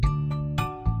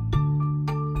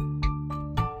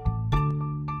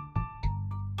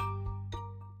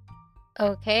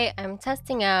Okay, I'm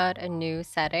testing out a new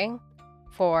setting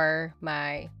for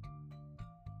my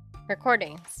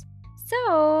recordings.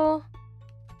 So,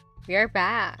 we are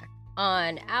back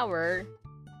on our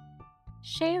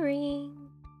sharing.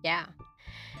 Yeah.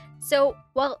 So,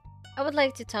 I would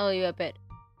like to tell you a bit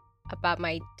about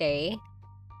my day.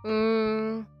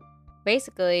 Mm,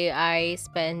 Basically, I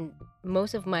spend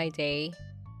most of my day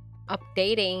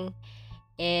updating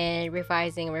and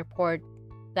revising a report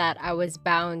that I was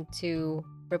bound to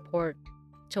report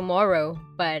tomorrow,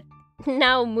 but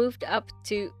now moved up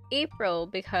to April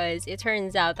because it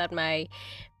turns out that my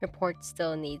report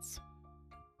still needs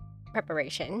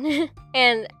preparation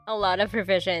and a lot of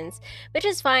revisions, which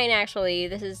is fine actually.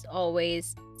 This is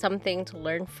always something to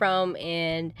learn from,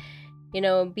 and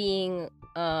being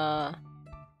a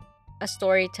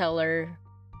storyteller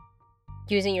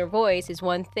using your voice is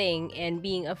one thing, and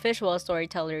being a visual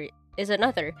storyteller is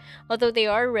another. Although they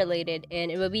are related,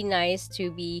 and it would be nice to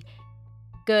be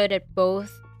good at both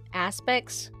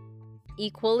aspects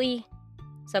equally.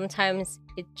 Sometimes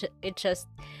it just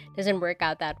doesn't work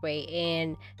out that way,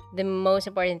 and the most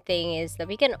important thing is that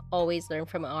we can always learn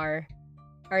from our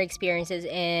experiences,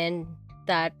 and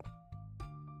that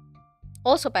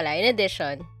also pala in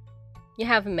addition you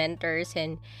have mentors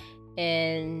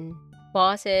and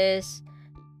bosses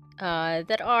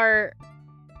that are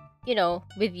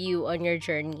with you on your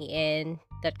journey, and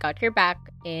that got your back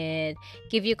and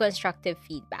give you constructive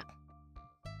feedback.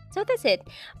 So that's it.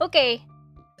 Okay,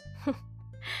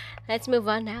 let's move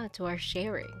on now to our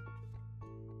sharing.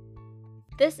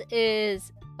 This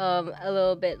is a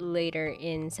little bit later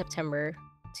in September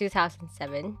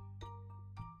 2007.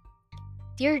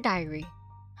 Dear Diary,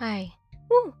 hi.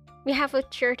 Woo! We have a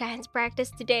cheer dance practice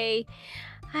today.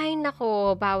 Ay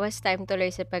nako, bawas time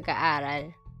tuloy sa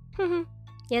pag-aaral.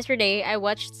 Yesterday, I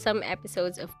watched some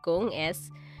episodes of Gong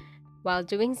S while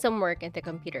doing some work at the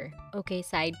computer. Okay,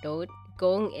 side note,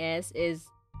 Gong S is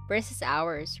Princess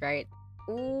Hours, right?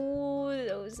 Ooh,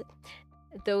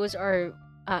 those are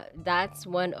that's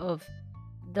one of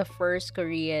the first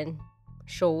Korean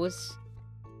shows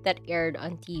that aired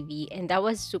on TV, and that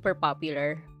was super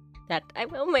popular.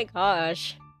 Oh my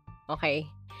gosh. Okay.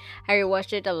 I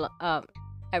rewatched it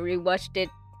I rewatched it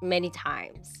many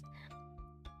times.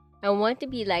 I want to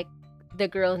be like the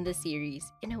girl in the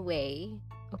series in a way.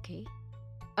 Okay.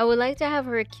 I would like to have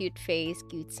her cute face,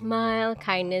 cute smile,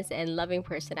 kindness, and loving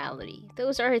personality.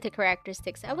 Those are the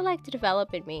characteristics I would like to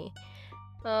develop in me.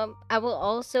 I will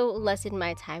also lessen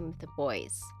my time with the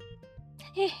boys.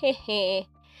 Hehehe.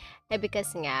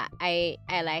 Because nga, I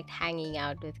liked hanging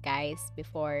out with guys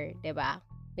before, diba?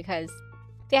 Because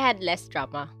they had less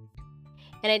drama.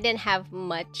 And I didn't have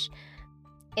much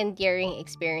endearing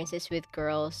experiences with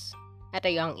girls at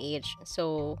a young age.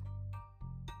 So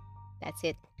that's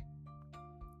it.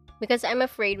 Because I'm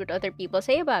afraid what other people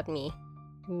say about me.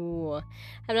 Ooh,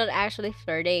 I'm not actually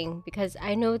flirting because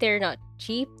I know they're not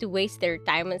cheap to waste their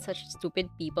time on such stupid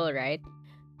people, right?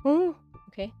 Ooh,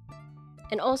 okay.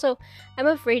 And also, I'm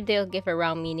afraid they'll give a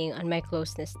wrong meaning on my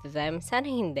closeness to them. Sana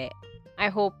hindi. I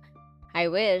hope, I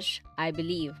wish, I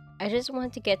believe. I just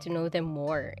want to get to know them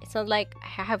more. It's not like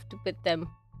I have to put them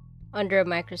under a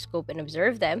microscope and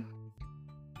observe them.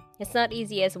 It's not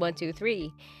easy as one, two,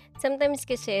 three. Sometimes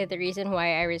kasi the reason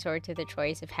why I resort to the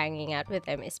choice of hanging out with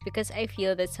them is because I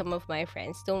feel that some of my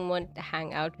friends don't want to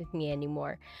hang out with me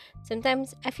anymore.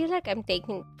 Sometimes I feel like I'm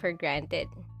taken for granted.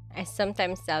 I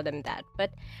sometimes tell them that,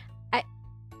 but I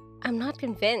I'm not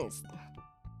convinced.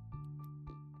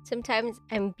 Sometimes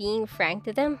I'm being frank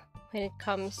to them when it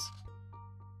comes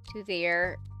to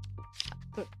their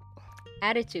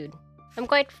attitude. I'm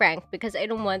quite frank because I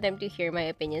don't want them to hear my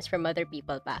opinions from other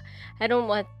people pa. I don't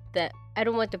want to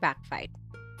backfight.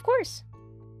 Of course.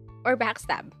 Or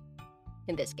backstab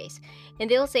in this case. And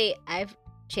they'll say I've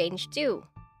changed too.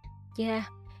 Yeah,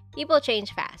 people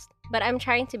change fast, but I'm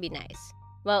trying to be nice.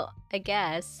 Well, I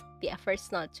guess the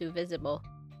effort's not too visible.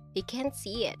 You can't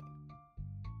see it.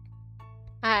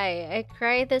 I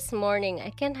cried this morning.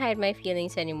 I can't hide my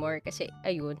feelings anymore kasi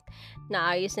ayun,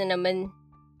 naayos na naman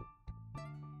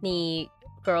ni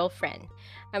girlfriend.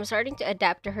 I'm starting to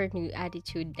adapt to her new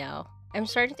attitude now. I'm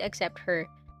starting to accept her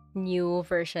new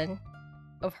version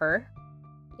of her.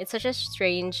 It's such a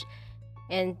strange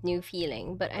and new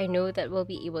feeling, but I know that we'll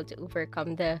be able to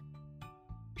overcome the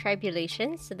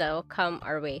tribulations that will come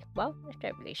our way. Wow, the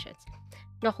tribulations.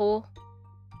 Naku.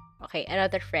 Okay,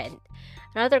 another friend.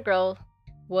 Another girl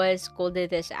was scolded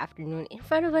this afternoon in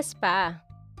front of us pa.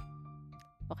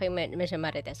 Okay, medyo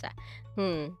marites ah.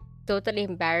 Totally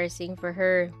embarrassing for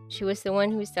her. She was the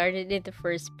one who started it in the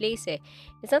first place eh.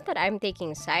 It's not that I'm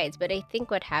taking sides, but I think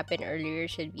what happened earlier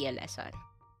should be a lesson.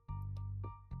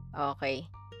 Okay.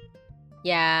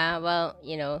 Yeah, well,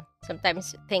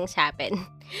 sometimes things happen.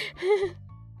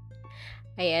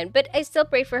 Ayan. But I still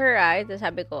pray for her, ah. Ito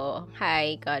sabi ko,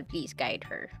 hi, God, please guide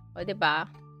her. O, diba?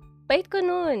 Bait ko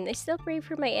nun. I still pray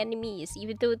for my enemies.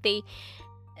 Even though they...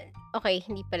 Okay,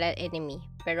 hindi pala enemy.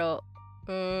 Pero,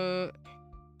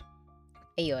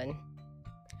 ayun.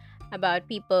 About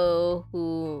people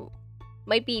who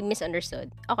might be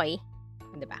misunderstood. Okay.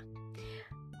 Diba?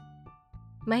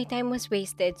 My time was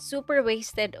wasted. Super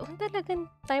wasted. Oh, talagang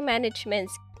time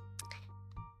management.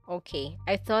 Okay,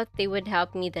 I thought they would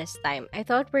help me this time. I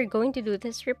thought we're going to do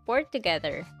this report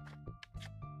together.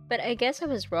 But I guess I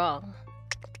was wrong.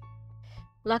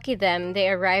 Lucky them, they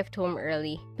arrived home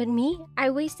early. But me, I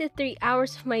wasted 3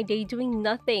 hours of my day doing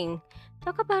nothing.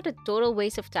 Talk about a total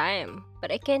waste of time.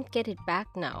 But I can't get it back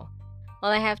now.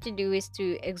 All I have to do is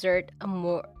to exert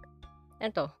more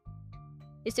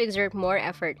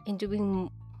effort in doing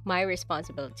my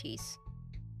responsibilities.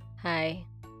 Hi.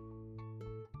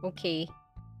 Okay.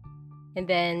 And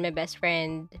then my best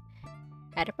friend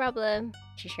had a problem.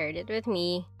 She shared it with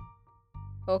me.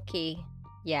 Okay.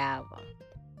 Yeah.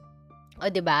 O,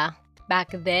 diba?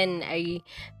 Back then, I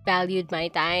valued my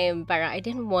time. Parang I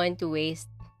didn't want to waste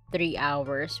 3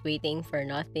 hours waiting for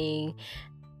nothing,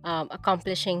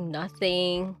 accomplishing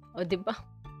nothing. O, diba?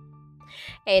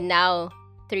 And now,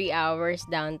 3 hours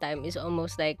downtime is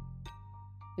almost like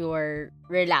your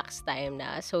relaxed time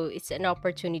na. So, it's an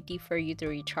opportunity for you to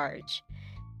recharge.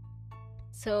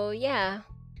 So, yeah.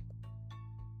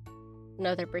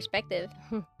 Another perspective.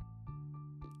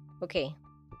 Okay.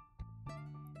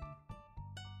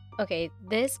 Okay,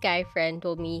 this guy friend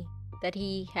told me that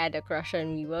he had a crush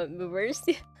on me when we were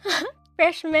still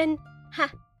freshmen. Ha!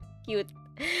 Cute.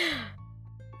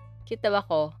 Cute daw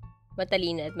ako.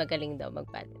 Matalino at magaling daw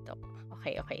mag-badminton.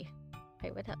 Okay. Okay,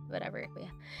 whatever. Yeah.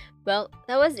 Well,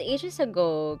 that was ages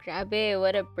ago. Grabe,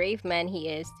 what a brave man he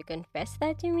is to confess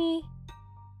that to me.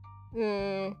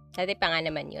 Dati pa nga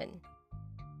naman yun.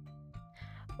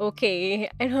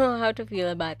 Okay, I don't know how to feel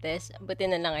about this. Buti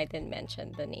na lang I didn't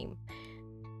mention the name.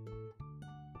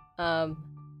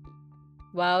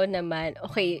 Wow naman.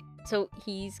 Okay, so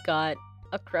he's got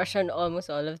a crush on almost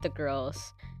all of the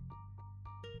girls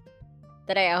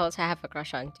that I also have a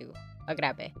crush on too. Oh,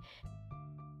 grabe.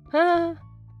 Huh?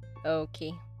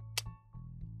 Okay.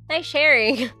 Nice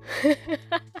sharing.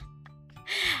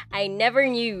 I never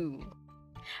knew.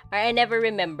 Or I never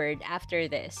remembered after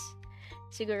this.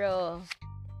 Siguro,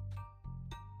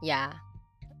 yeah,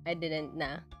 I didn't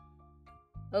na.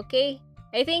 Okay,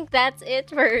 I think that's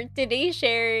it for today's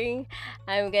sharing.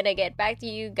 I'm gonna get back to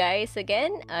you guys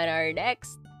again on our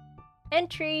next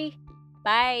entry.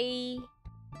 Bye!